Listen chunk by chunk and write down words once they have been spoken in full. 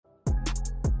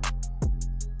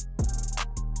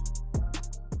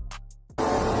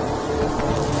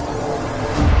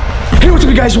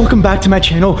up, guys? Welcome back to my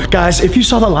channel. Guys, if you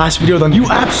saw the last video, then you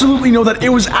absolutely know that it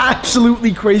was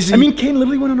absolutely crazy. I mean, Kane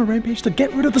literally went on a rampage to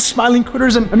get rid of the smiling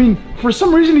critters, and I mean, for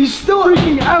some reason, he's still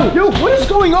freaking out. Yo, what is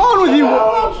going on with you?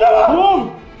 Shut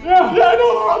up! Yeah, I know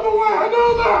they're on the way. I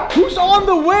know that. Who's on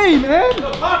the way, man? The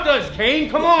pop does, Kane.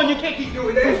 Come on, you can't keep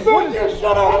doing this.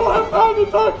 Shut up! I don't have time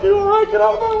to talk to you. All right, get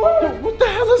out of my way. Yo, what the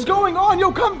hell is going on?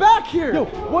 Yo, come back here. Yo,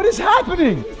 what is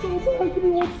happening? So bad. Give me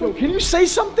 1 second. Can you say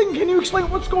something? Can you explain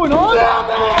what's going on?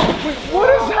 Wait, what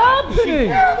is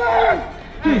happening?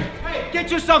 Hey, get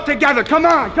yourself together. Come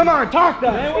on, talk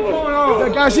to man. What's going on?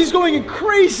 Yeah, guys, he's going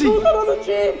crazy. So that other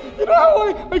team, you know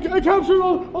how I captured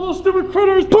all those stupid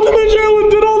critters, put them in jail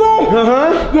and did all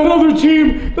that? That other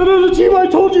team I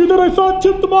told you that I thought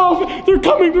tipped them off. They're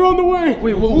coming, they're on the way.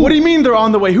 Wait, what do you mean they're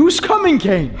on the way? Who's coming,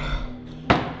 Kane?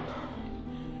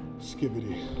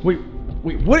 Skibidi.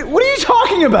 Wait, what are you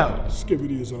talking about?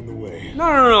 Skibidi is on the way.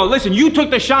 No. Listen, you took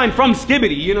the shine from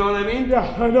Skibidi. You know what I mean?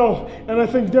 Yeah, I know. And I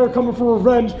think they're coming for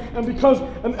revenge. And because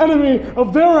an enemy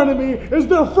of their enemy is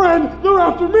their friend, they're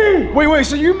after me. Wait,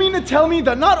 so you mean to tell me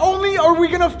that not only are we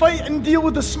gonna fight and deal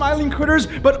with the smiling critters,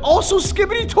 but also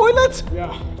Skibidi toilets?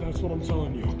 Yeah, that's what I'm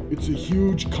telling you. It's a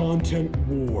huge content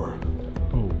war.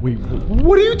 Oh, wait,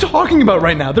 what are you talking about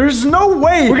right now? There's no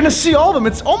way we're gonna see all of them.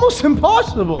 It's almost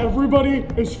impossible. Everybody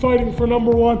is fighting for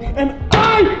 #1, and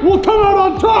I will come out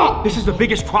on top. This is the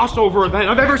biggest crossover event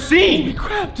I've ever seen. Holy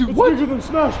crap, dude, It's what? bigger than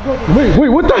Smash Brothers. Wait,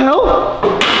 what the hell?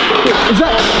 Is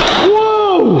that?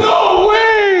 Whoa! No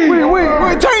way!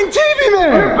 Wait, Titan TV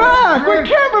man! We're back! We're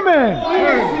cameraman!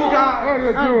 How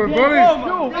you doing, buddy?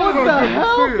 Yo, what the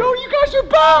hell? Yo, you guys are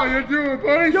back! How you doing,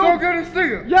 buddy? Yo. So good to see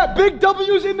you. Yeah, big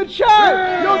W's in the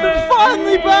chat! Yo, they're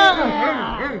finally back!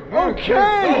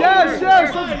 Okay, yes,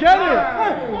 let's get it!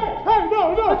 Hey,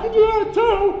 no, I can do that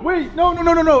too. Wait, no.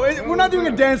 We're not doing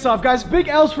a dance-off, guys. Big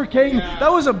L's for Kane.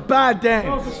 That was a bad That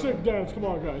dance. was a sick dance. Come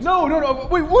on, guys. No.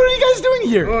 Wait, what are you guys doing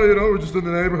here? Oh, you know, we're just in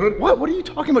the neighborhood. What are you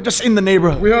talking about? Just in the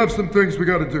neighborhood? We have some things we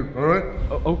gotta do, all right?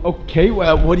 Okay,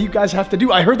 well, what do you guys have to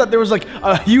do? I heard that there was like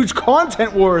a huge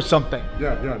content war or something.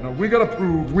 Yeah, no, we gotta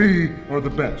prove we are the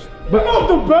best. But I'm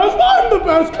the best. I'm the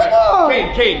best. Come on.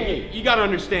 Kane, you gotta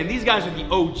understand. These guys are the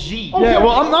OG. Yeah,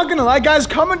 well, I'm not gonna lie, guys.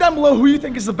 Comment down below who you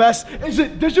think is the best. Is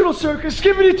it Digital Circus,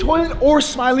 Skibidi Toilet, or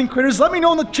Smiling Critters? Let me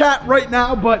know in the chat right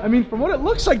now. But I mean, from what it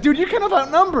looks like, dude, you're kind of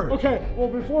outnumbered. Okay, well,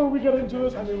 before we get into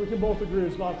this, I mean, we can both agree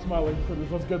it's not Smiling Critters.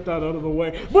 Let's get that out of the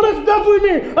way. But it's definitely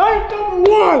me. I'm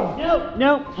 #1.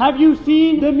 No. Have you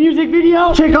seen the music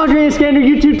video? Check andreaseskander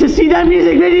YouTube to see that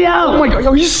music video. Oh my god,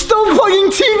 yo, he's still plugging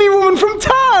TV Woman from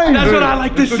Time. That's what I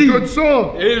like to It's a see. good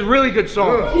song. It is a really good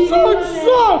song. This song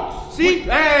sucks. See?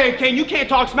 Hey, Kane, you can't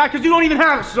talk smack because you don't even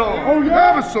have a song. Oh, you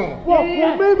have a song. Well,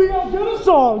 maybe I'll get a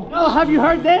song. Oh, have you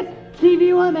heard this?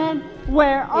 TV woman,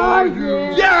 where are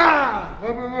you? Yeah!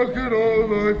 I've been looking all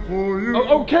night for you.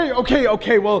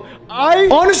 Okay. Well, I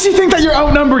honestly think that you're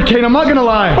outnumbered, Kane. I'm not gonna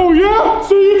lie. Oh, yeah?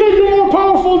 So you think you're more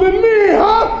powerful than me,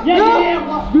 huh?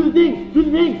 Yeah. Do the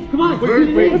thing. Come on.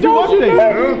 Wait, Do what thing?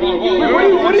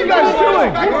 What are you guys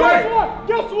doing?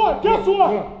 Guess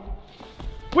what?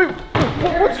 Wait,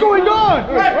 what's going on?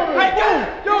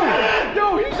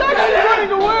 Yo, he's actually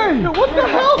running away. Yo, what the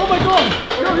hell? Oh my god.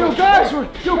 Yo, guys,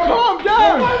 calm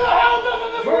down. Why the hell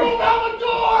doesn't this room have a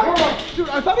door? Dude,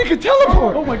 I thought he could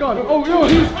teleport. Oh my god. Oh, yo,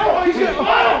 he's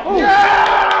gonna. Oh,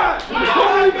 yeah!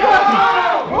 Holy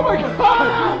crap! Oh my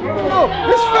god. Yo,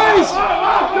 his face.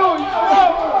 Yo,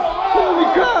 holy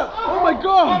crap. Oh my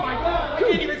god. I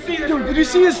can't even see this. Dude, did you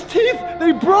see his teeth?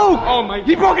 They broke. Oh my,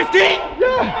 he broke his teeth?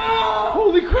 Yeah.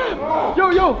 Holy crap.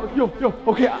 Yo.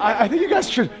 Okay, I think you guys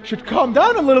should calm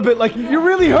down a little bit. Like, you're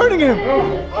really hurting him.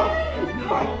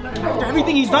 After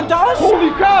everything he's done to us?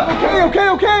 Holy crap.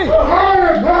 Okay.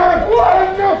 Quiet,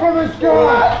 man! Enough of this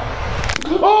guy!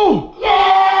 Oh!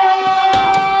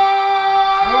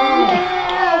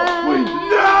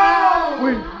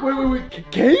 Wait.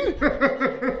 Kane?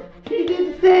 He did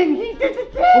the thing.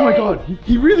 Oh my god,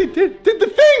 he really did the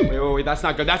thing! Wait, that's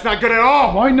not good. That's not good at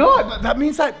all. Why not? That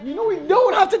means that, we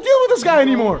don't have to deal with this guy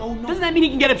anymore. Doesn't that mean he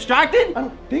can get abstracted? I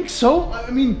don't think so. I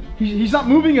mean, he's not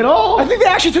moving at all. I think they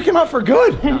actually took him out for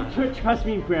good. Trust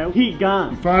me, bro. He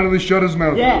gone. Finally shut his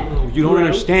mouth. Yeah. You don't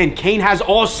understand. Kane has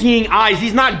all-seeing eyes.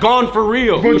 He's not gone for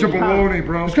real. Bunch of baloney,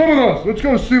 bro. Let's come with us. Let's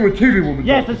go see what TV Woman does.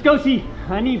 Yes, let's go see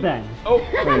Honey Bun.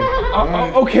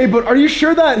 Okay, but are you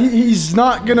sure that he's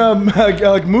not gonna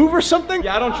like move or something?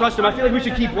 Yeah, I don't trust him. I feel like we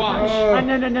should keep watch.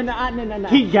 No.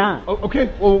 Keep gone. Okay,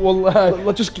 well,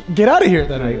 let's just get out of here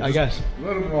then, I guess.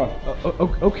 Let him run.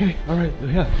 Okay, all right,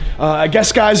 yeah. I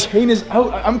guess, guys, Kane is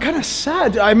out. I'm kind of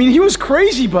sad. I mean, he was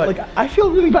crazy, but like, I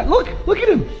feel really bad. Look at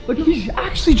him. Like, he's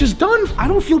actually just done. I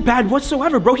don't feel bad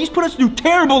whatsoever, bro. He's put us through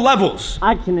terrible levels.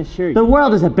 I can assure you, the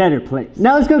world is a better place.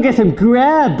 Now let's go get some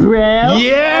grab, bro.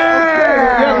 Yeah!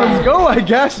 Yeah, let's go, I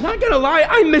guess. Not gonna lie,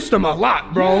 I missed him a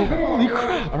lot, bro. Holy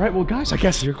crap. All right, well, guys, I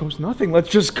guess here goes nothing. Let's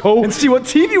just go and see what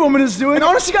TV Woman is doing. And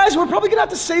honestly, guys, we're probably gonna have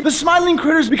to save the smiling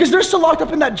critters because they're still locked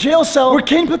up in that jail cell where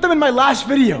Kane put them in my last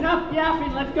video. Enough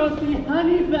yapping, let's go see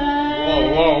Honey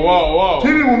Bun. Whoa.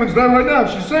 TV Woman's there right now.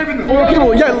 She's saving them. Okay,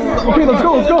 well, yeah, okay, let's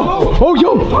go. Oh,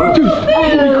 yo, dude.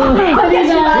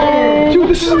 Dude,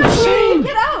 this is insane.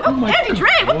 Get out! Andy, Dre,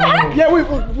 what the heck? Yeah, wait,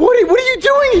 what are you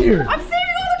doing here? I'm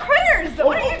saving all the critters!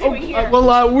 What are you doing here?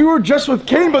 Well, we were just with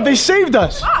Kane, but they saved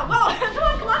us. Oh, well,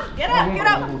 come on. Get up.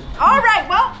 All right,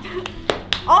 well,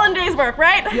 all in day's work,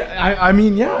 right? Yeah, I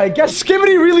mean, yeah, I guess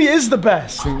Skibidi really is the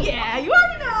best. Yeah, you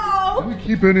already know. Do we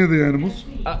keep any of the animals?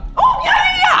 Oh, yeah,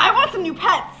 I want some new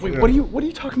pets. Wait, what are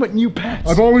you talking about, new pets?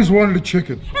 I've always wanted a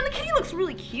chicken. And the kitty looks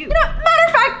really cute. Matter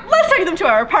of fact, let's take them to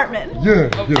our apartment. Yeah.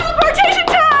 Teleportation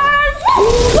time!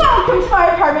 Welcome to my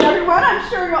apartment, everyone. I'm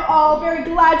sure you're all very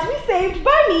glad to be saved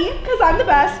by me, because I'm the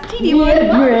best TV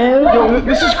woman. Yo,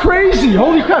 this is crazy.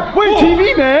 Holy crap. Wait,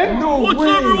 TV, man. What's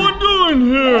everyone doing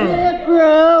here? Yeah,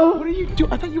 bro. What are you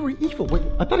doing? I thought you were evil. Wait,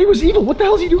 I thought he was evil. What the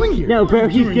hell is he doing here? No, bro,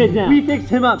 he's good now. We fixed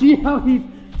him up. See how he's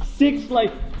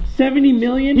 70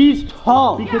 million? He's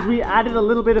tall because we added a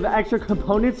little bit of extra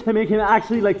components to make him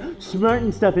actually like smart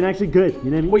and stuff and actually good. You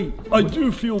know what I mean? Wait, I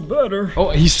do feel better. oh,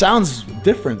 he sounds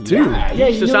different too. He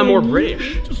used to sound more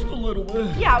British. Just a little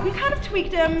bit. Yeah, we kind of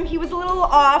tweaked him. He was a little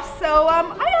off, so I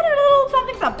added a little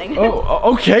something.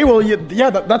 Oh, okay. Well, yeah,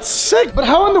 that's sick. But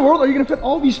how in the world are you gonna fit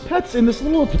all these pets in this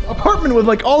little apartment with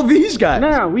like all these guys?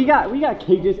 No, we got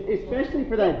cages, especially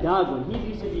for that dog one. He's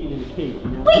used to being in a cage, you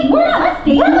know? Wait, we're not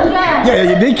staying there.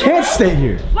 Yeah, they can't stay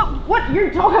here. What you're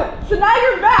talking? So now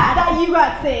you're mad that you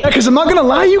got saved? Yeah, because I'm not gonna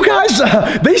lie, you guys,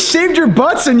 they saved your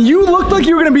butts and you looked like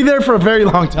you were gonna be there for a very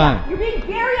long time. You're being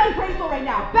very ungrateful right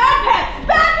now. Bad pets!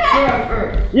 Bad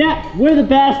pets! Yeah, we're the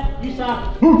best. You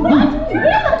suck. You're the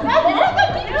best!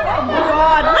 Oh my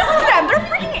god, listen to them. They're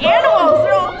freaking animals.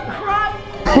 They're all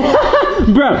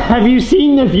crying. Bro, have you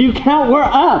seen the view count? We're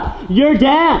up. You're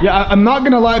down. Yeah, I'm not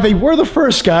gonna lie, they were the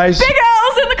first guys. Big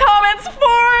L's in the comments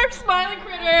for smiling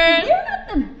critters. You're not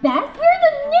the best. We're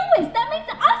the newest. That makes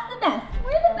us the best.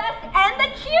 We're the best and the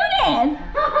cutest.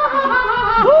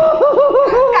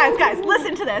 Guys,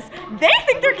 listen to this. They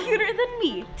think they're cuter than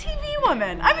me, TV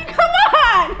Woman. I mean, come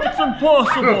on. It's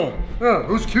impossible. Yeah,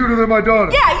 who's cuter than my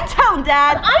daughter? Yeah, you tell him,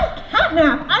 Dad. I'm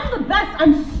Catnap. I'm the best.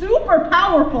 I'm super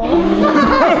powerful.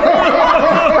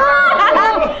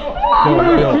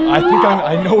 Yo, I think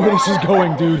I know where this is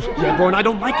going, dude. Yeah, bro, and I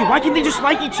don't like it. Why can't they just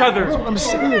like each other? I'm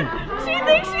saying. She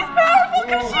thinks she's powerful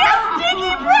because she has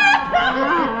stinky breath.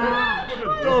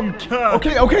 Dumb cat.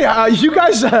 Okay, you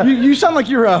guys, you sound like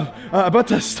you're about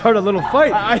to start a little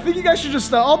fight. I think you guys should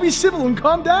just all be civil and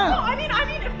calm down. I mean,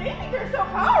 if they think they're so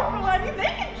powerful, I mean, they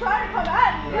can try to come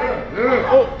at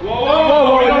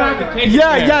me.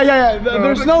 Yeah.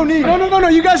 There's no need. No.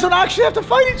 You guys don't actually have to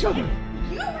fight each other.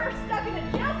 You were stuck in a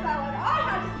jail cell and I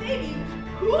had to save you.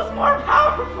 Who's more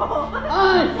powerful?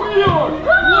 What's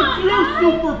your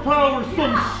superpower?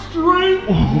 Some strength?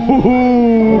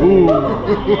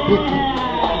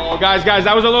 Oh, guys,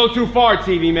 that was a little too far,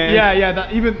 TV man. Yeah.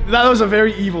 That was a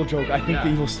very evil joke. I think the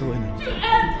evil's still in it. Does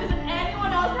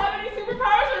anyone else have any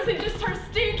superpowers or is it just her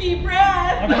stinky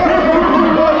breath?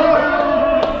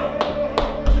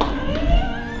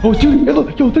 Oh, dude, hey,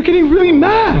 look, yo, they're getting really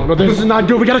mad. No, this is not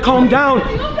good. We gotta calm down.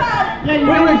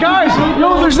 Wait, guys,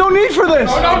 there's no need for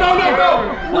this. No.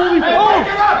 Holy oh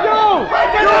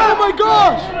my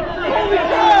gosh. Holy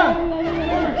crap.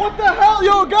 What the hell?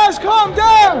 Yo, guys, calm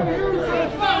down.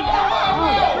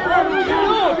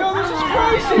 Yo, this is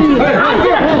crazy.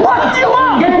 What? Yo,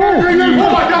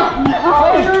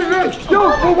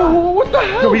 what the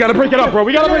hell? Yo, we gotta break it up, bro.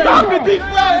 We gotta break it up.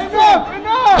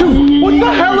 Enough. Dude, what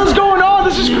the hell is going on?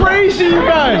 This is crazy, you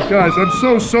guys. Guys, I'm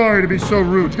so sorry to be so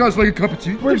rude. You guys like a cup of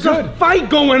tea? There's a fight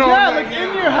going on. Yeah, like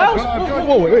in your house.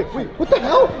 Whoa, wait. What the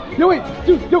hell? Yo, wait,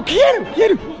 dude. Yo, Keanu.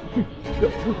 Yo,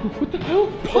 what the hell?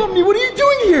 Pomni, what are you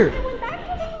doing here?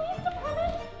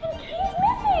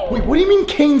 Wait, what do you mean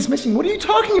Kane's missing? What are you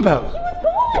talking about?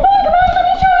 Come on, let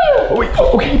me show you. Oh, wait,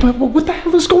 okay, but what the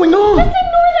hell is going on? Just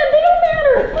ignore them. They don't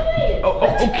matter.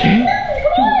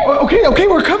 Okay. Okay,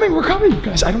 we're coming.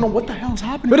 Guys, I don't know what the hell is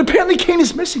happening, but apparently Kane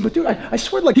is missing. But dude, I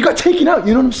swear, like, he got taken out,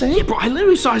 you know what I'm saying? Yeah, bro, I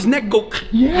literally saw his neck go.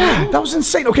 Yeah, that was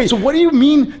insane. Okay, so what do you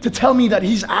mean to tell me that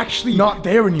he's actually not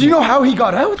there anymore? Do you know how he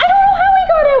got out? I don't know how he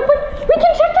got out, but we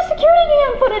can check the security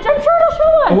cam footage. I'm sure it'll show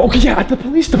us. Oh, okay, yeah, at the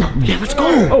police department. Yeah, let's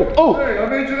go. Oh. Hey, I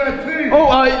made you that tea.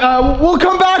 Oh, we'll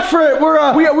come back for it.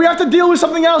 We have to deal with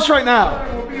something else right now.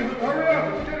 Hurry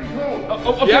up, it's getting cold.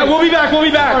 Okay. Yeah, we'll be back. All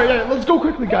right, yeah, let's go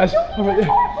quickly, guys. All right,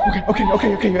 yeah.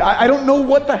 Okay. I don't know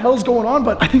what the hell's going on,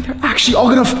 but I think they're actually all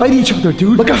gonna fight each other,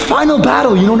 dude. Like a final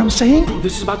battle, you know what I'm saying? Bro,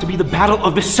 this is about to be the battle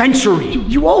of the century.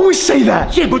 You always say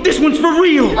that. Yeah, but this one's for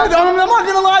real. I'm not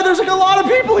gonna lie, there's like a lot of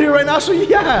people here right now, so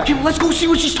yeah. Okay, well, let's go see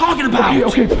what she's talking about.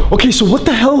 Okay, so what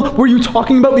the hell were you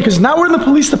talking about? Because now we're in the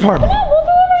police department. We'll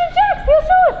go over to Jax. He'll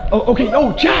show us. Oh, okay.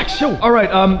 Oh, Jax. Yo. All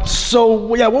right.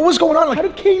 So yeah, what was going on? Like, how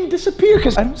did Kane disappear?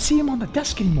 Because I don't see him on the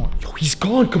desk anymore. Yo, he's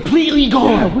gone, completely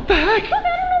gone. Yeah, what the heck? Look, I don't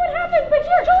know what happened, but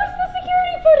here, show us the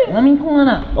security footage. Let me pull it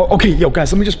up. Oh, okay, yo,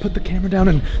 guys, let me just put the camera down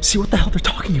and see what the hell they're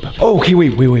talking about. Oh, okay,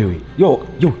 wait. Yo,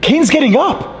 Kane's getting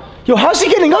up. Yo, how's he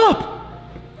getting up?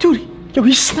 Dude, yo,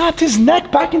 he snapped his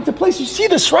neck back into place. You see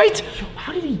this, right? Yo,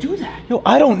 how did he do that? Yo,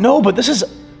 I don't know, but this is...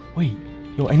 Wait,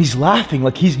 yo, and he's laughing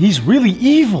like he's really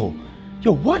evil.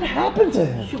 Yo, what happened to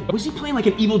him? Yo, was he playing like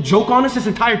an evil joke on us this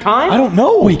entire time? I don't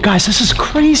know. Wait, guys, this is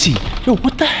crazy. Yo,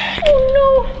 what the heck? Oh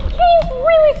no, Kane's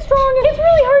really strong and it's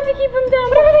really hard to keep him down.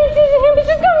 Whatever they do to him is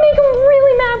just gonna make him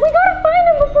really mad. We gotta find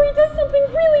him before he does something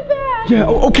really bad. Yeah,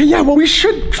 okay, yeah, well, we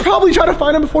should probably try to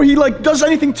find him before he, like, does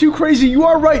anything too crazy. You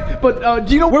are right, but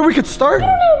do you know where we could start? I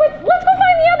don't know, but let's go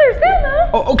find the others. They'll know.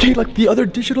 Oh, okay, like the other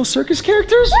digital circus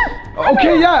characters? Yeah,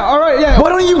 okay, yeah, all right, yeah. Why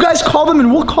don't you guys call them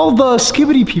and we'll call the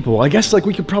Skibidi people? I guess, like,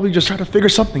 we could probably just try to figure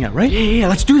something out, right? Yeah,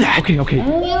 let's do that. Okay.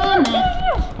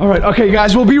 All right, okay,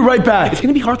 guys, we'll be right back. It's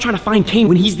gonna be hard trying to find Kane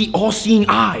when he's the all-seeing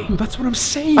eye. Dude, that's what I'm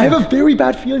saying. I have a very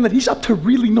bad feeling that he's up to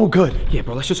really no good. Yeah,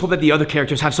 bro, let's just hope that the other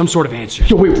characters have some sort of answer.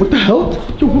 Yo, wait, what the hell?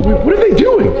 Yo, wait, what are they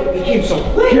doing? They came so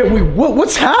quick. Yeah, wait,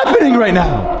 what's happening right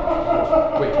now?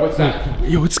 Wait, what's that?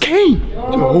 Yo, it's Kane.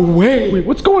 No way. Wait,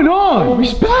 what's going on? Oh,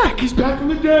 he's back. He's back from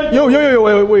the dead. Yo,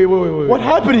 wait. What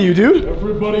happened to you, dude?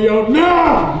 Everybody out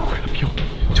now! Yo,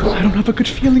 dude, I don't have a good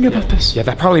feeling about this. Yeah,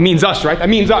 that probably means us, right? That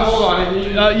means us. Hold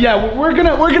on. Yeah, we're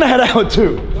gonna head out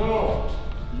too. No,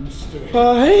 you stay.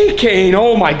 Hey, Kane.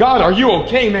 Oh my God, are you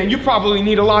okay, man? You probably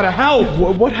need a lot of help.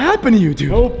 What happened to you,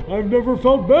 dude? Nope, I've never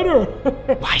felt better.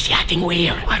 Why is he acting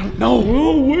weird? I don't know.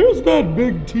 Well, where's that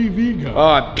big TV guy?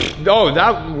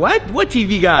 What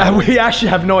TV guy? We actually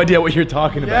have no idea what you're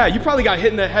talking about. Yeah, you probably got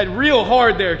hit in the head real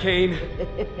hard there, Kane.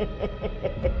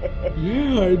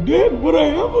 Yeah, I did, but I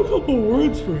have a couple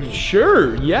words for him.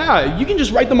 Sure, yeah. You can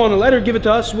just write them on a letter, give it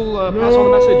to us, we'll pass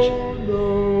on the message.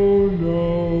 No.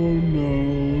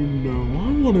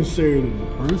 I want to say it in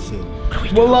person.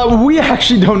 Well, we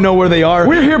actually don't know where they are.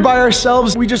 We're here by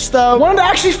ourselves. We just wanted to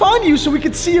actually find you so we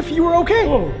could see if you were okay.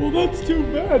 Oh, well, that's too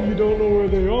bad you don't know where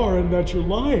they are and that you're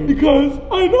lying. Because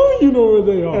I know you know where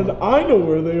they are. And I know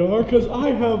where they are because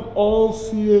I have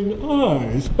all-seeing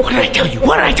eyes. What did I tell you?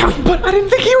 But I didn't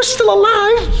think he was still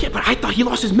alive. Yeah, but I thought he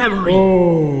lost his memory.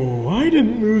 Oh, I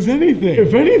didn't lose anything.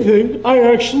 If anything, I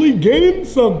actually gained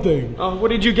something. What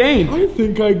did you gain? I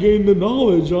think I gained the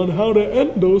knowledge on how to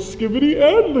end those Skibidi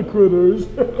and the critters.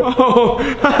 Oh.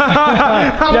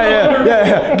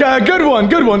 Yeah. Good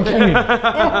one, Kane.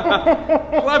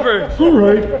 Clever. All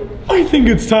right. I think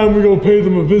it's time we go pay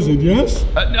them a visit, yes?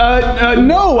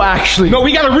 No, actually. No,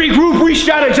 we gotta regroup,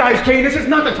 re-strategize, Kane. This is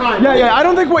not the time. Yeah, I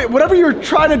don't think, whatever you're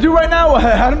trying to do right now,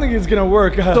 I don't think it's gonna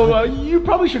work. So, you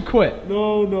probably should quit.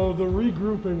 No, the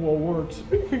regrouping will work.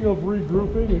 Speaking of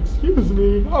regrouping, excuse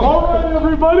me. All right,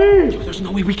 everybody. There's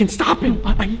no way we can stop him.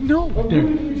 I know. I'm gonna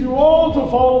need you all to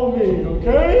follow me,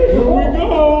 okay? Here we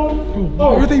go.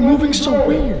 Why are they moving so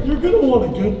weird? You're gonna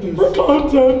want to get this for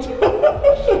content.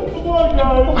 Come on,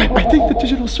 guys. I think the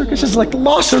digital circus has like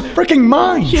lost their freaking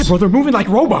minds. Yeah, bro, they're moving like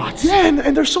robots. Yeah,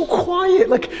 and they're so quiet.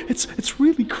 Like it's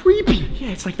really creepy. Yeah,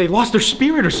 it's like they lost their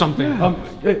spirit or something. Yeah.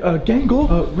 Gangle,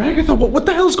 Ragatha, what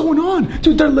the hell's going on?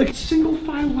 Dude, they're like single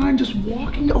file line just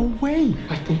walking away.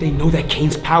 I think they know that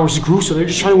Kane's powers grew, so they're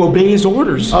just trying to obey his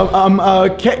orders.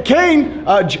 Kane,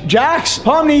 Jax,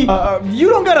 Pomni, you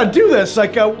don't gotta do this.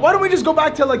 Like, why don't we just go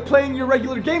back to like playing your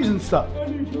regular games and stuff? This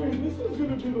is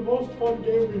gonna be the most fun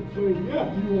game we've played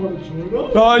yet. Do you want to join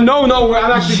us? No,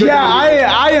 I'm actually good.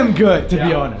 Yeah, I am good, to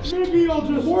be honest. Maybe I'll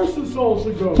just force us all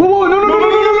to go. Whoa,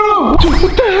 no. Dude,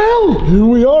 what the hell? Here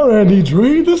we are, Andy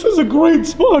Dre. This is a great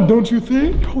spot, don't you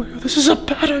think? Bro, this is a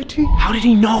bad idea. How did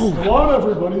he know? Come on,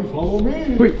 everybody, follow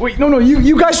me. Wait, no,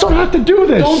 you guys don't have to do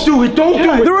this. Don't do it.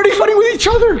 They're already fighting with each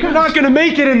other. You're not gonna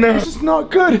make it in there. This is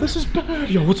not good. This is bad.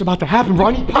 Yo, what's about to happen,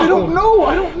 Ronnie? I don't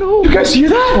know. You guys hear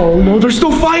that? Oh no, they're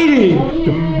still fighting.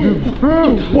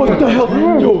 What the hell?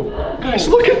 Yo, guys,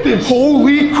 look at this.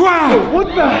 Holy crap.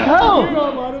 What the hell?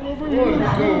 What is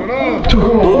going on?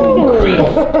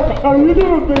 How you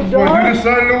doing, big guy? You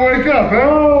decided to wake up, huh?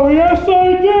 Oh, yes,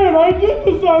 I did. I did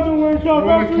decide to wake up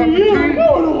after you. No,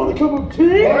 I don't want a cup of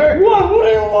tea. What do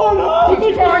you want, huh? You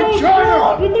think I'm so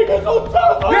tough? You think I'm so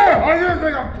tough? Yeah, I do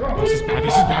think I'm tough. This is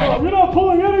bad. You're not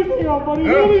pulling anything out, buddy.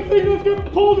 The only thing that's getting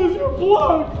pulled is your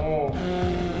blood.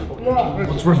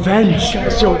 Yeah. It's revenge.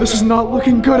 Guys, yo, this is not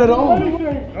looking good at all.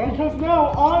 Because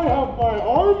now I have my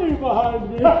army behind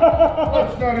me.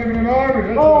 That's not even an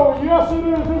army. Oh, yes it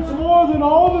is. It's more than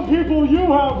all the people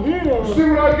you have here. See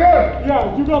what I got?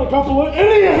 Yeah, you got a couple of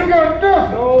idiots. You got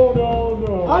nothing.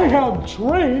 No. I have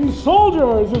trained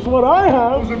soldiers is what I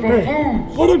have. Those are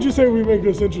buffoons. Why don't you say we make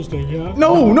this interesting, yeah?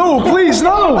 No, please,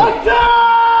 no. Attack!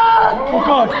 Oh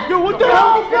God. Yo, what the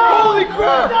hell? Holy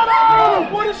crap.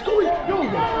 What is going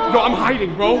on? Yo, I'm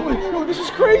hiding, bro. Yo, this is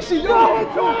crazy. Yo.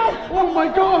 Oh my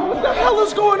God. What the hell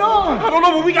is going on? I don't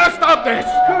know, but we gotta stop this.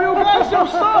 Yo, guys,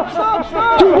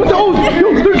 stop. Dude, what the?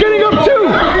 Yo, they're getting up too.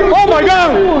 Oh my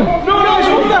God. No, guys,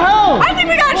 what the hell? I think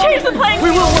we gotta change the playing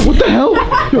field. What the hell?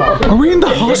 Yo, are we in the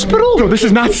hospital? Yo, this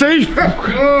is not safe.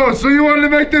 Oh, so you wanted to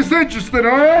make this interesting,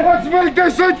 all right? Let's make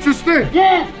this interesting.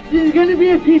 Yes, this is gonna be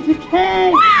a piece of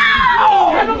cake.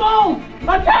 Animals,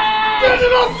 attack!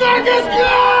 Digital Circus, go!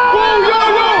 Whoa,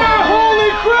 holy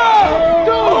crap!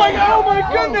 Dude, oh my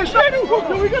goodness!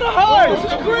 We gotta hide! This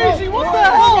is crazy! What the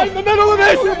hell? Right in the middle of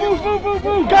this!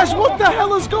 Move! Guys, what the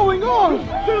hell is going on?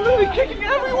 They're literally kicking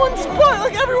everyone's butt!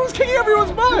 Like everyone's kicking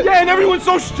everyone's butt! Yeah, and everyone's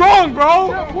so strong, bro!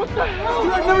 Yeah, what the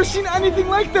hell? I've never seen anything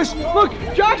like this! Look,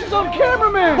 Jax is on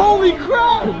cameraman! Holy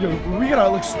crap! Yo, we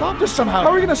gotta stop this somehow. How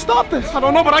are we gonna stop this? I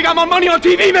don't know, but I got my money on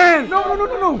TV, man! No.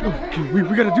 Okay, we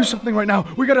gotta do something right now.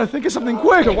 We gotta think of something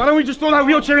quick. So why don't we just throw that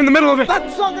wheelchair in the middle of it?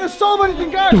 That's not gonna solve anything,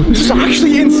 guys. Dude, this is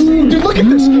actually insane. Dude, look at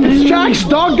this. It's Jax,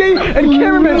 Dog Day, and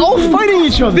Cameraman all fighting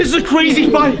each other. This is a crazy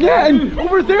fight. Yeah, and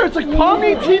over there it's like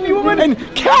Pomni, TV Woman, and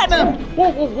Catnap.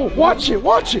 Whoa. Watch it.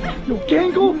 Yo,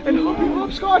 Gangle and Humpy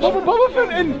Hopscotch, Bubba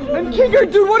Finn, and Kinger.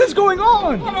 Dude, what is going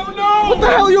on? I don't know. What the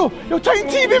hell, yo, Titan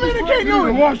TV, man, again,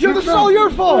 yo, this is all your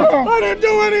fault. I didn't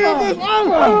do any of this.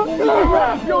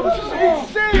 Yo, this is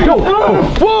insane. Yo,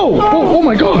 whoa, oh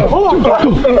my God.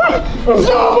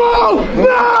 Zobo!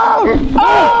 No! Yo,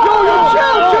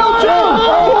 chill.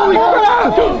 Holy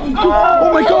crap.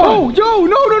 Oh my God. Yo,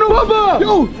 no, Bubba.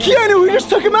 Yo, Keanu, we just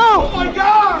took him out. Oh my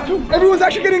God. Dude, everyone's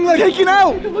actually getting taken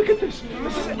out. Look at this.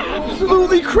 This is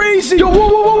absolutely crazy. Yo,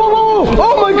 whoa.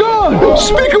 Oh my God.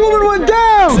 Speaker Woman went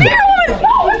down.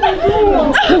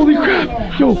 Holy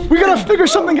crap. Yo, we gotta figure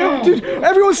something out, dude.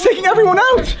 Everyone's taking everyone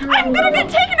out. I'm gonna get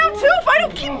taken out too if I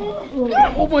don't keep.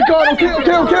 Oh my God. Okay.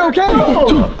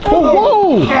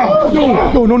 Whoa. No.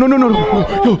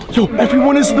 Yo,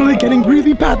 everyone is literally getting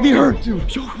really badly hurt,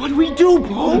 dude. Yo, what do we do,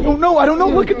 bro? I don't know.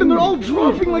 Look at them. They're all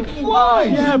dropping like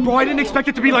flies. Yeah, bro. I didn't expect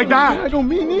it to be like that. I don't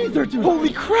mean either, dude.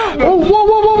 Holy crap. Oh,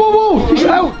 whoa. He's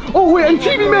out. Oh, wait. And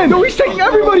TV Man. No, he's taking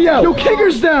everybody out. Yo,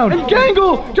 Kinger's down. And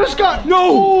Gangle just got.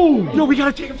 No. Yo, we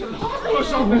gotta take him to the hospital or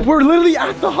something. We're literally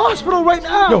at the hospital right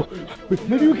now. Yo,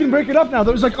 maybe we can break it up now.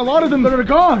 There's like a lot of them that are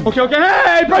gone. Okay.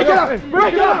 Hey, break it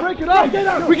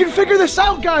up. We can figure this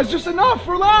out, guys. Just enough.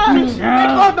 Relax.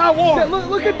 Off that wall. Yeah,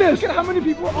 look at this. Look at how many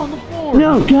people are on the floor.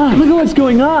 No, God, look at what's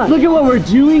going on. Look at what we're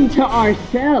doing to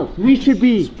ourselves. We should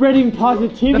be spreading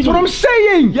positivity. That's what I'm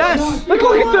saying. Yes. Look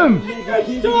at them.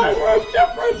 It's time for a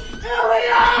different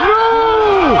area.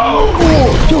 No.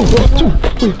 Wait.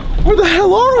 Where the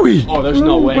hell are we? Oh, there's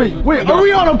no way. Wait, are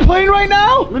we on a plane right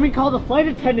now? Let me call the flight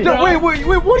attendant. No, wait, what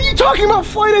are you talking about,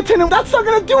 flight attendant? That's not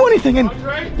gonna do anything. And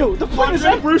yo, the plane is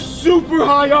we're super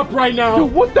high up right now. Yo,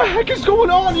 what the heck is going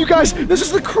on, you guys? This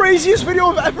is the craziest video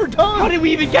I've ever done. How did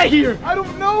we even get here? I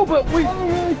don't know, but wait.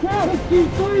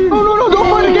 No, don't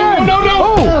fight again. No.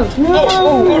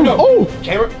 Oh.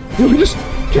 Cameraman just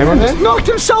knocked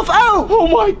himself out. Oh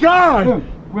my God.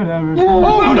 Whatever.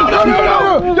 Oh, no.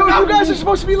 Yo, you guys are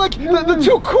supposed to be like the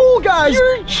two cool guys.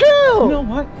 You're chill. You know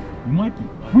what? You might be.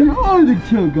 We are the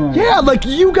chill guys. Yeah, like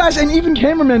you guys and even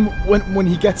Cameraman when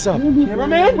he gets up.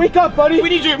 Cameraman, wake up, buddy. We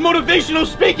need your motivational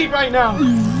speaking right now.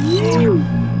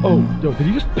 Oh, yo, did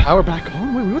he just power back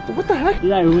on? what the heck?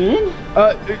 Did I win?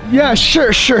 Yeah,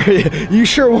 sure. You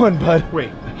sure won, bud. Wait,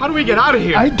 how do we get out of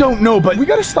here? I don't know, but we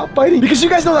gotta stop fighting because you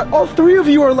guys know that all three of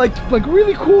you are like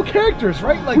really cool characters,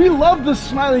 right? Like we love the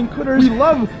smiling critters, we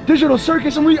love Digital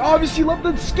Circus, and we obviously love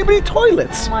the Skibidi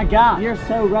toilets. Oh my God, you're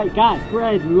so right, guys.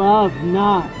 Spread love,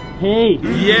 not hate.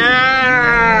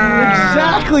 Yeah!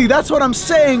 Exactly, that's what I'm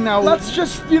saying now. Let's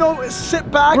just, you know,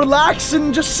 sit back, relax,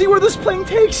 and just see where this plane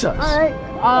takes us. All right.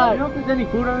 You know if there's any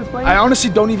food on this plane? I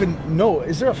honestly don't even know.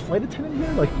 Is there a flight attendant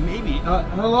here? Like Maybe.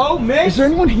 Hello, miss? Is there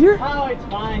anyone here? Oh, it's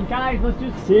fine. Guys, let's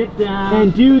just sit down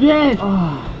and do this.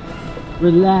 Oh,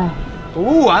 relax.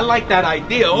 Ooh, I like that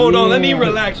idea. Hold on, let me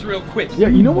relax real quick. Yeah,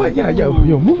 you know what? Yeah,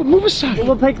 move aside.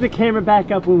 We'll pick the camera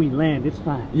back up when we land. It's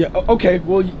fine. Yeah, okay,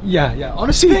 well, yeah.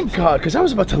 Honestly, thank God, because I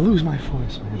was about to lose my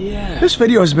voice, man. Yeah. This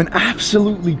video has been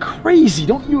absolutely crazy,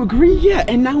 don't you agree? Yeah,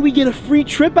 and now we get a free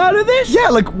trip out of this? Yeah,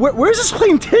 like, where's this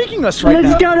plane taking us right now?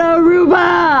 Let's go to Aruba!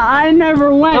 I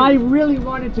never went. I really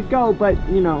wanted to go, but,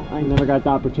 you know, I never got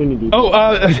the opportunity. Oh,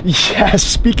 yeah,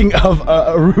 speaking of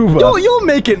Aruba. You'll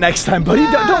make it next time, buddy.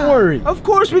 Yeah. Don't worry. Of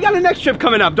course, we got a next trip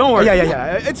coming up. Don't worry.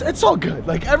 Yeah. It's all good.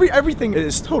 Like, everything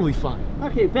is totally fine.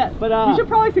 Okay, bet, but we should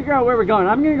probably figure out where we're going.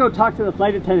 I'm gonna go talk to the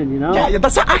flight attendant, you know? Yeah,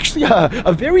 that's actually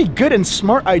a very good and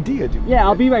smart idea, dude. Yeah,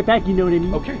 I'll be right back, you know what I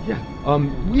mean? Okay, yeah.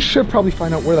 We should probably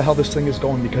find out where the hell this thing is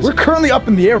going because we're currently up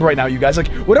in the air right now, you guys.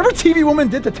 Like, whatever TV woman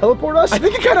did to teleport us, I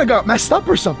think it kind of got messed up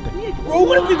or something. Bro,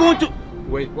 what if we go into...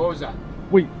 Wait, what was that?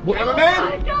 Wait, what? Cameraman? Oh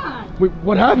my God! Wait,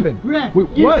 what happened? Brett, Wait,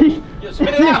 what? Yeah, spit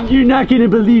it out. You're not gonna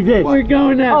believe this. We're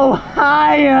going to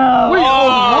Ohio! Wait,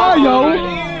 Ohio?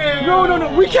 Yeah.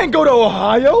 No, we can't go to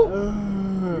Ohio.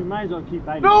 You might as well keep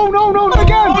fighting. No, not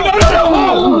again. Oh,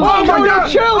 no. Oh my God,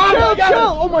 chill.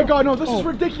 God. Oh my God, no, this is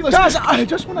ridiculous. Guys,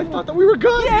 just when I thought that we were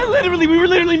good. Yeah, literally, we were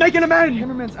literally making a man.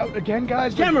 Cameraman's out again,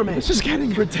 guys. Cameraman. This is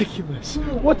getting ridiculous.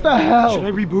 What the hell? Should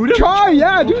I reboot him? Try,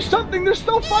 yeah, do something. They're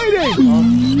still fighting.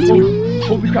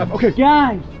 Holy crap, okay.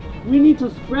 Guys, we need to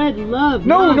spread love.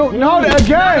 No, not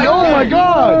again. Oh my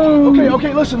God.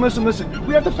 Okay, listen.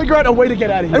 We have to figure out a way to get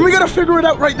out of here. And we gotta figure it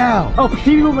out right now. Oh,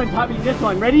 TV woman taught me this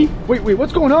one. Ready? Wait,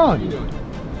 what's going on?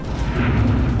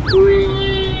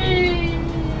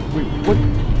 Wait,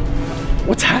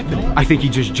 what's happening? I think he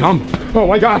just jumped. Oh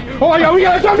my God, we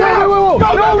gotta jump now! Whoa.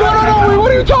 No, wait,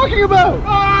 what are you talking about?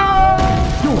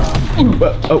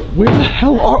 Where the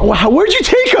hell where'd you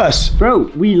take us?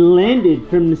 Bro, we landed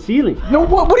from the ceiling. No,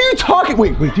 what are you talking?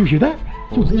 Wait, do you hear that?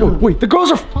 Yo, wait, the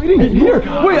girls are fighting in here.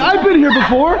 Wait, I've been here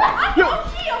before. Yo,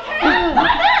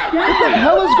 what the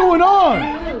hell is going on?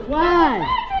 Why?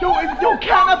 Yo,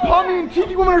 Catnap, Pommy, and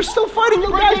TV Woman are still fighting.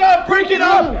 Yo, guys, Break it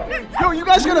up. Yo, you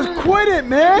guys gotta quit it,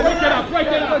 man. Break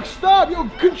it up. Like, stop. Yo,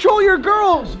 control your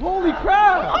girls. Holy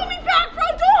crap. Hold me back, bro.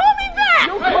 Don't hold me back.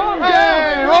 Yo, calm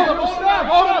down. Stop.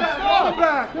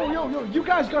 Yo, you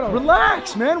guys gotta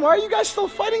relax, man. Why are you guys still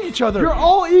fighting each other? You're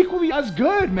all equally as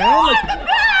good, man. I'm the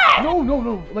best.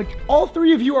 No. Like, all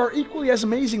three of you are equally as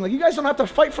amazing. Like, you guys don't have to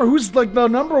fight for who's, like, the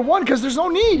 #1 because there's no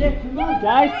need. Yeah, come on,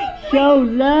 guys. Show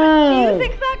love. Do you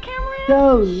think that, Cameron?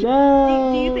 Show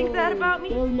love. Do you think that about me?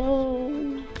 Show love. Do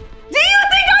you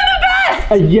think I'm the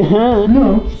best? Yeah.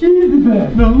 No, she's the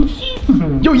best. No, she's the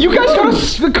best. Yo, you guys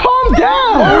gotta calm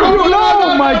down.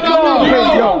 Oh my God.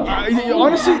 Hey, yo,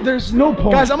 honestly, there's no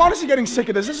point. Guys, I'm honestly getting sick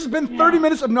of this. This has been 30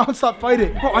 minutes of nonstop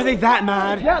fighting. Bro, are they that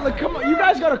mad? Yeah, like, come on, you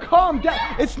guys gotta calm down.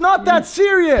 It's not that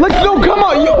serious. Like, no, come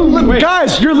on,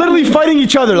 guys, you're literally fighting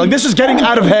each other. Like, this is getting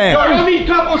out of hand. I need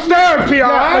couples therapy,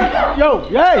 alright? Yo,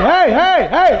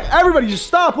 hey, everybody, just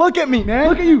stop. Look at me, man.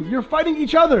 Look at you. You're fighting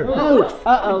each other. Wait,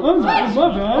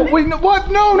 no, what?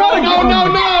 No, not again.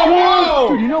 No.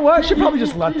 Dude, you know what? I should probably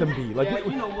just let them be. Like,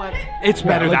 You know what? It's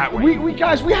better that way. we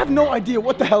guys, we have no idea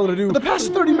what the hell to do. For the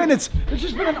past 30 minutes, there's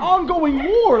just been an ongoing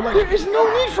war. Like, there is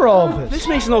no need for all of this. This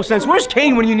makes no sense. Where's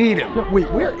Kane when you need him? Yo, wait,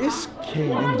 where is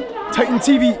Kane? And Titan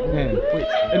TV. Man, wait.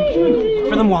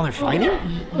 For them while they're fighting?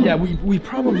 Yeah, we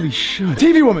probably should.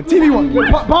 TV woman.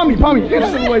 Yo, Pommy, get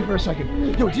us away for a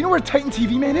second. Yo, do you know where Titan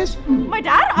TV Man is? My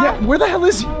dad? Yeah, where the hell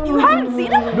is he? You haven't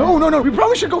seen him? No. We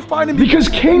probably should go find him because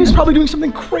Kane is probably doing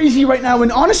something crazy right now.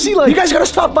 And honestly, like, you guys gotta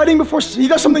stop fighting before he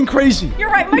does something crazy. You're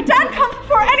right. My dad comes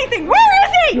before anything. Where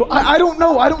is he? Yo, I don't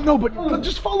know, but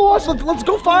just follow us. Let's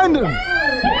go find him.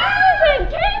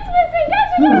 Kane's missing!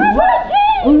 Guys, we gotta find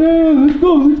Kane! Oh, yeah, let's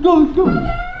go.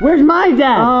 Where's my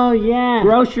dad? Oh, yeah.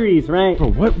 Groceries, right?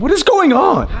 Bro, what is going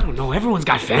on? I don't know. Everyone's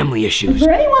got family issues. Is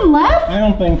there anyone left? I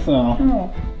don't think so.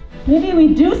 Oh. Maybe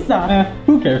we do suck.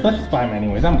 Who cares? Let's just buy them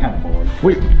anyways. I'm kind of bored.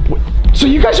 Wait, So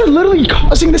you guys are literally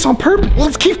causing this on purpose.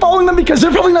 Let's keep following them because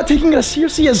they're probably not taking it as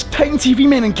seriously as Titan TV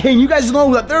Man and Kane. You guys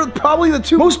know that they're probably the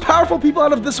two most powerful people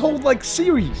out of this whole like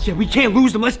series. Yeah, we can't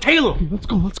lose them. Let's tail them. Let's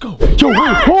go, let's go. Yo, wait,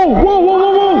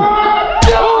 whoa.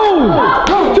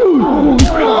 Yo, dude.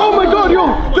 Oh my God,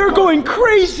 yo, they're going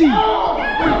crazy.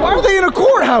 Why are they in a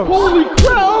courthouse? Holy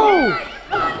crap.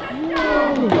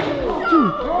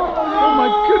 Dude, oh my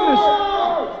goodness.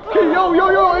 Okay, yo,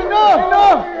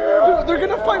 enough. Dude, they're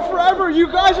gonna fight forever. You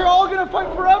guys are all gonna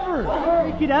fight forever.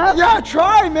 Pick it up. Yeah,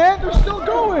 try, man. They're still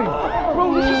going.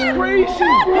 Bro, this is crazy.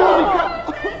 Holy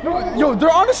crap. Yo,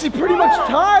 they're honestly pretty much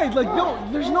tied. Like, no,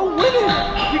 there's no winning.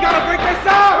 We gotta break this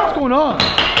up. What's going on?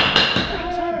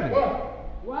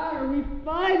 Why are we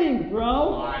fighting,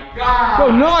 bro? My God.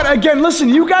 Bro, not again. Listen,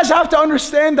 you guys have to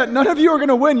understand that none of you are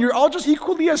gonna win. You're all just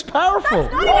equally as powerful.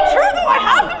 Not even true though. I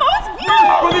have the most views.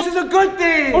 Well, this is a good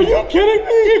thing. Are you kidding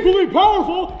me? Equally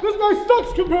powerful? This guy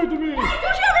sucks compared to me. Don't you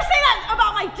ever say that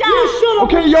about my dad. You shut up.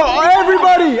 Okay, yo,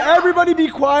 everybody be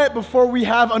quiet before we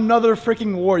have another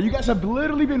freaking war. You guys have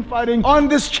literally been fighting on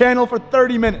this channel for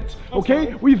 30 minutes,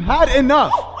 okay? We've had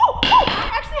enough.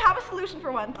 I actually have a solution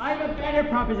for once. I have a better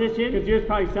proposition, because yours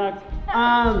probably sucks.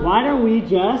 Why don't we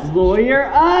just lawyer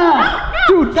up?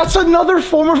 Dude, that's another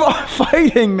form of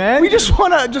fighting, man. We just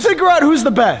wanna figure out who's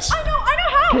the best. I know how.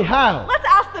 Okay, how? Let's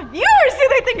ask the viewers who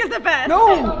they think is the best.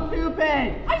 No. Stupid.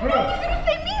 I know he's gonna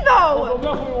say me though.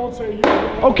 Definitely won't say you.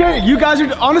 Okay, you guys are,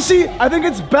 honestly, I think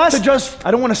it's best to just,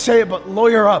 I don't wanna say it, but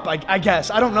lawyer up, I guess.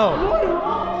 I don't know.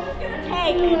 It's gonna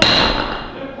take.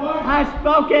 I've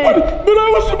spoken. But I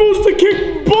was supposed to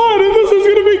kick butt, and this is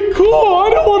gonna be cool. I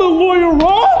don't want to lawyer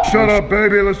up. Shut up,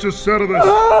 baby. Let's just settle this.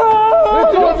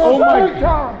 Oh my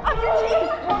God. Your teeth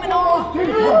are coming off.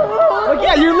 Like,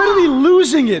 yeah, you're literally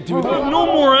losing it, dude. No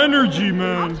more energy,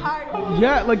 man.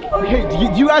 Yeah, like, okay,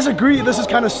 do you guys agree this is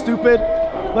kind of stupid?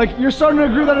 Like, you're starting to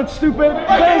agree that it's stupid?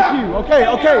 Thank you.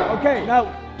 Okay.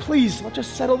 Now, please, let's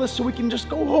just settle this so we can just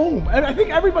go home. And I think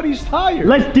everybody's tired.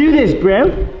 Let's do this,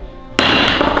 bro.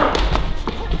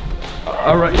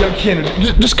 All right, yo, Keanu,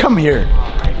 just come here.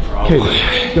 Okay,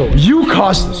 yo, you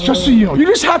caused this, just so you know. You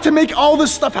just had to make all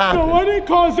this stuff happen. No, I didn't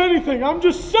cause anything. I'm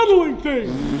just settling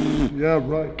things. Yeah,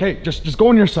 right. Okay, just go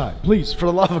on your side. Please, for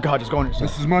the love of God, just go on your side.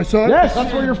 This is my side? Yes,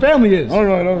 that's where your family is. All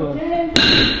right.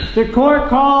 The court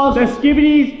calls the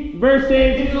Skibidi versus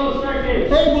Digital Circus. Hey,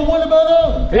 but what about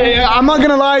us? Hey, I'm not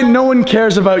gonna lie, no one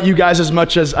cares about you guys as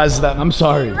much as them. I'm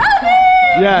sorry.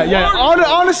 Yeah.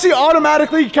 Honestly,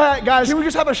 automatically, guys, can we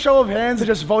just have a show of hands to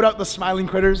just vote out the smiling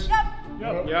critters?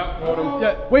 Yep, vote them.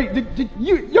 Yeah, wait, did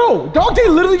you, yo, Dog Day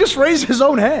literally just raised his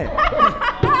own hand.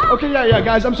 Okay, yeah,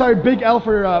 guys, I'm sorry, big L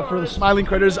for the smiling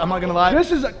critters, I'm not gonna lie.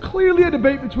 This is clearly a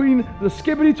debate between the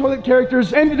Skibidi toilet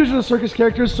characters and the Digital Circus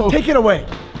characters, so take it away.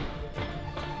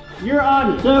 You're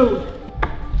on. So,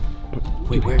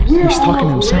 Wait, where is he? He's talking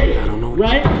to himself. I don't know.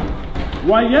 Right?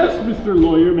 Why, yes, Mr.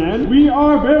 Lawyer Man. We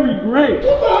are very great.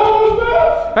 What the hell is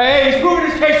this? Hey, he's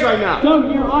moving his case right now. So,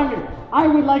 Your Honor, I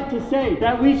would like to say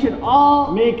that we should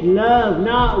all make love,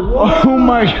 not war. Oh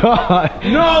my God.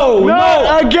 No,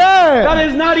 Again. that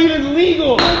is not even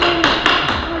legal.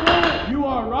 You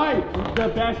are right. The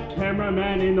best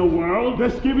cameraman in the world. The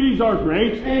Skibidis are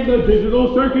great, and the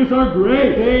Digital Circus are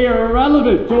great. They are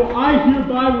irrelevant. So I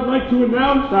hereby would like to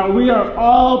announce that we are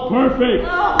all perfect.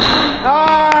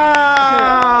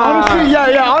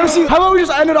 Honestly, how about we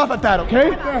just end it off at that, okay?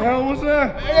 What the hell was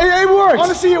that? It works.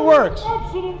 Honestly, it works.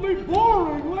 Absolutely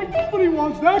boring. Like, nobody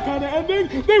wants that kind of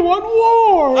ending. They want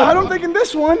war. I don't think in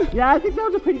this one. Yeah, I think that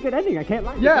was a pretty good ending. I can't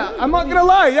lie. Yeah, I'm not gonna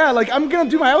lie. Yeah, like, I'm gonna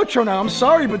do my outro now. I'm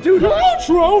sorry, but dude. Your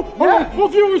outro? Yeah. Well,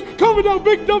 viewers, comment down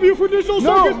big W for Digital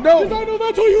Circus. No. Because I know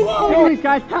that's what you love. Anyways,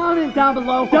 guys, comment down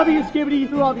below. W Skibidi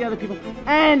through all the other people.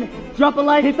 And drop a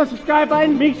like, hit the subscribe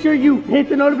button. Make sure you hit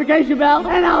the notification bell.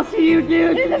 And I'll see you,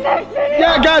 dude, in the next video.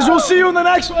 Yeah, guys, we'll see you in the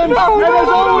next one. And as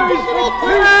always,